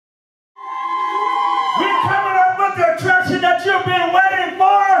We're coming up with the attraction that you've been waiting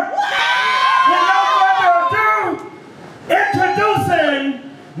for. With no further ado, introducing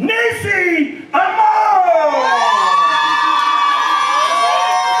Nisee Amore.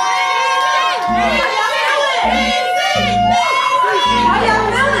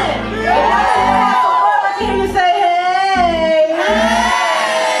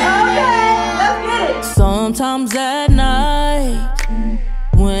 Sometimes at night,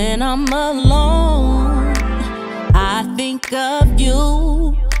 when I'm alone, I think of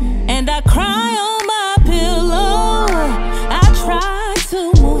you and I cry on my pillow. I try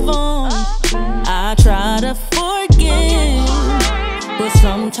to move on, I try to forget, but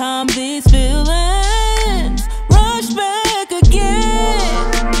sometimes these feelings rush back again.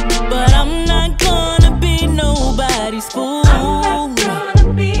 But I'm not gonna be nobody's fool.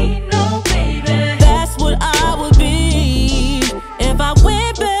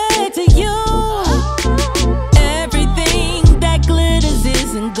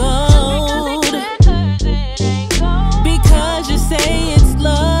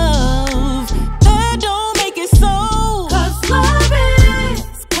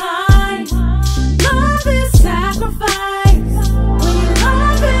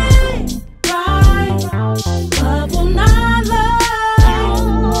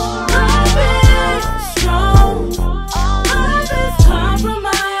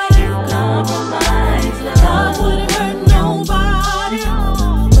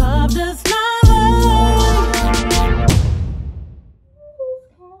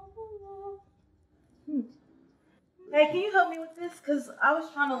 Hey, can you help me with this? Because I was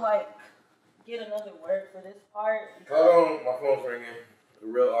trying to, like, get another word for this part. Hold on, my phone's ringing. The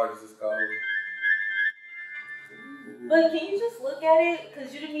real artist is calling. But can you just look at it?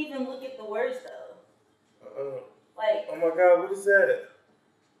 Because you didn't even look at the words, though. Like, oh my God, what is that?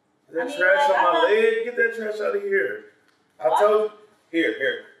 Is that trash like, on my leg? Get that trash out of here. I told you.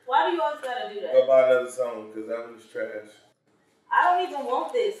 Here. Why do you always gotta do that? Go buy another song, because that one's trash. I don't even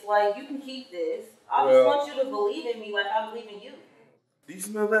want this. Like, you can keep this. I just want you to believe in me like I believe in you. Do you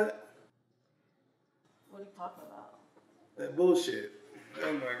smell that? What are you talking about? That bullshit.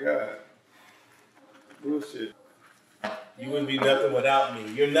 Oh my God. Bullshit. You wouldn't be nothing without me.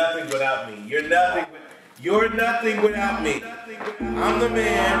 You're nothing without me. You're nothing without me. I'm the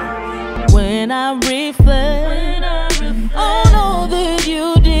man. When I reflect on all that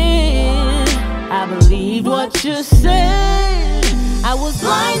you did, I believed what you said. I was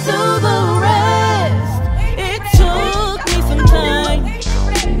blind to the rest. It took me some time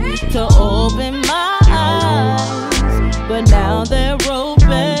to open my eyes, but now they're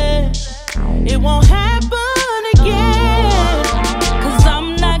open. It won't happen again, 'cause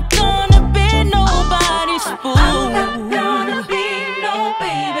I'm not gonna be nobody's fool. I'm not gonna be no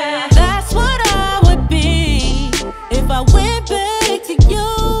baby. That's what I would be if I went back to you.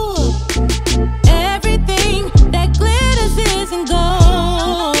 Everything that glitters isn't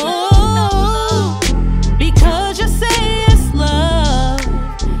gold, because you say it's love.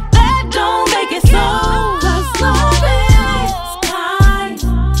 That don't make it so. 'Cause love is kind,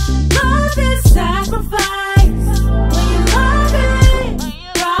 love is sacrifice. When you love it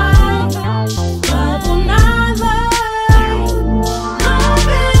right, love will not lie. Love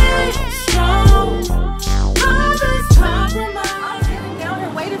is strong, love is compromise. I was sitting down here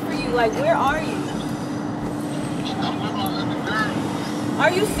waiting for you. Like, where are you? Are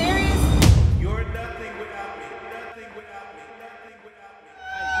you serious? You're nothing without me. Nothing without me. Nothing without me.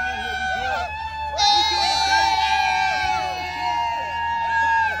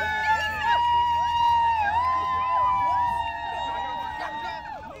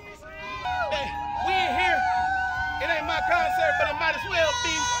 Hey, we in here. It ain't my concert, but it might as well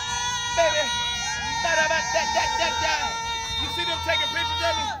be. Baby. You see them taking pictures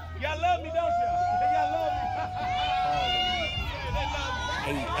of me? Y'all love me, don't y'all? Y'all love me.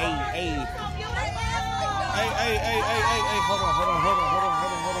 Hey. Hold on.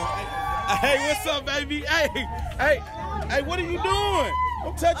 Hey, what's up, baby? Hey, what are you doing?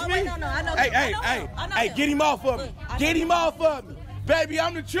 Don't touch me. No, I know. Hey, get him off of me. Get him off of me. Baby,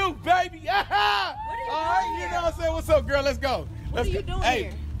 I'm the truth, baby. All right, you know what I'm saying? What's up, girl? Let's go. What are you doing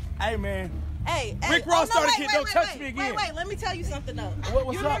here? Hey, man. Hey, Rick Ross started kid. Don't touch me again. Wait, let me tell you something, though.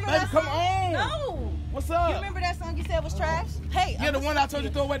 What's up, baby? Come on. No. What's up? You remember that song you said was trash? Hey. Yeah, the one I told you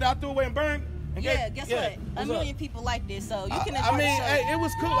to throw away that I threw away and burned? And yeah, guess what? A million people like this, so you can enjoy I mean, the show. hey, it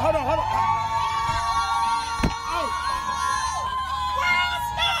was cool. Hold on.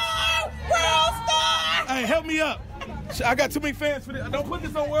 World Star! Hey, help me up. I got too many fans for this. Don't put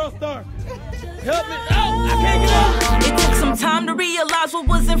this on World Star. Help me. Oh, I can't get up. It took some time to realize what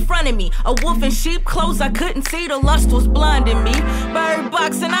was in front of me. A wolf in sheep clothes, I couldn't see, the lust was blinding me. Bird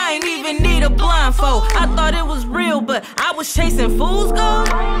boxing, I ain't even need a blindfold. I thought it was real, but I was chasing fool's gold.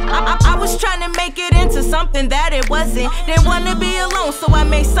 I was trying to make it into something that it wasn't. Didn't want to be alone, so I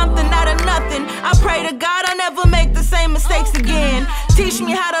made something out of nothing. I pray to God I never make the same mistakes again. Teach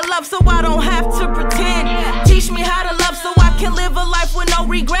me how to love so I don't have to pretend. Teach me how to love so I can live a life with no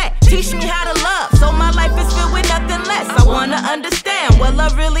regret. Teach me how to love so my life is filled with nothing less. I wanna understand what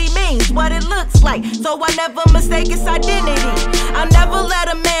love really means, what it looks like, so I never mistake its identity. I'll never let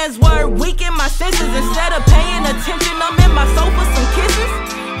a man's word weaken my senses. Instead of paying attention, I'm in my soul for some kisses.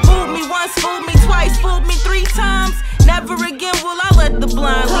 Fooled me once, fooled me twice, fooled me 3 times. Never again will I let the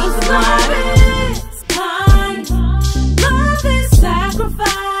blind lead the blind. Love is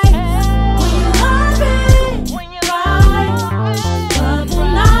sacrifice. When you love it, when you right, love will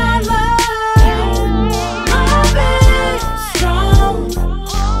not lie. Love is strong.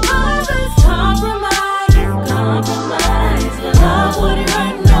 Love is compromise. Compromise. Love wouldn't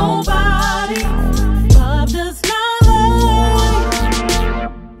hurt nobody. Love does not lie.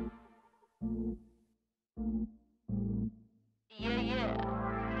 Yeah, yeah.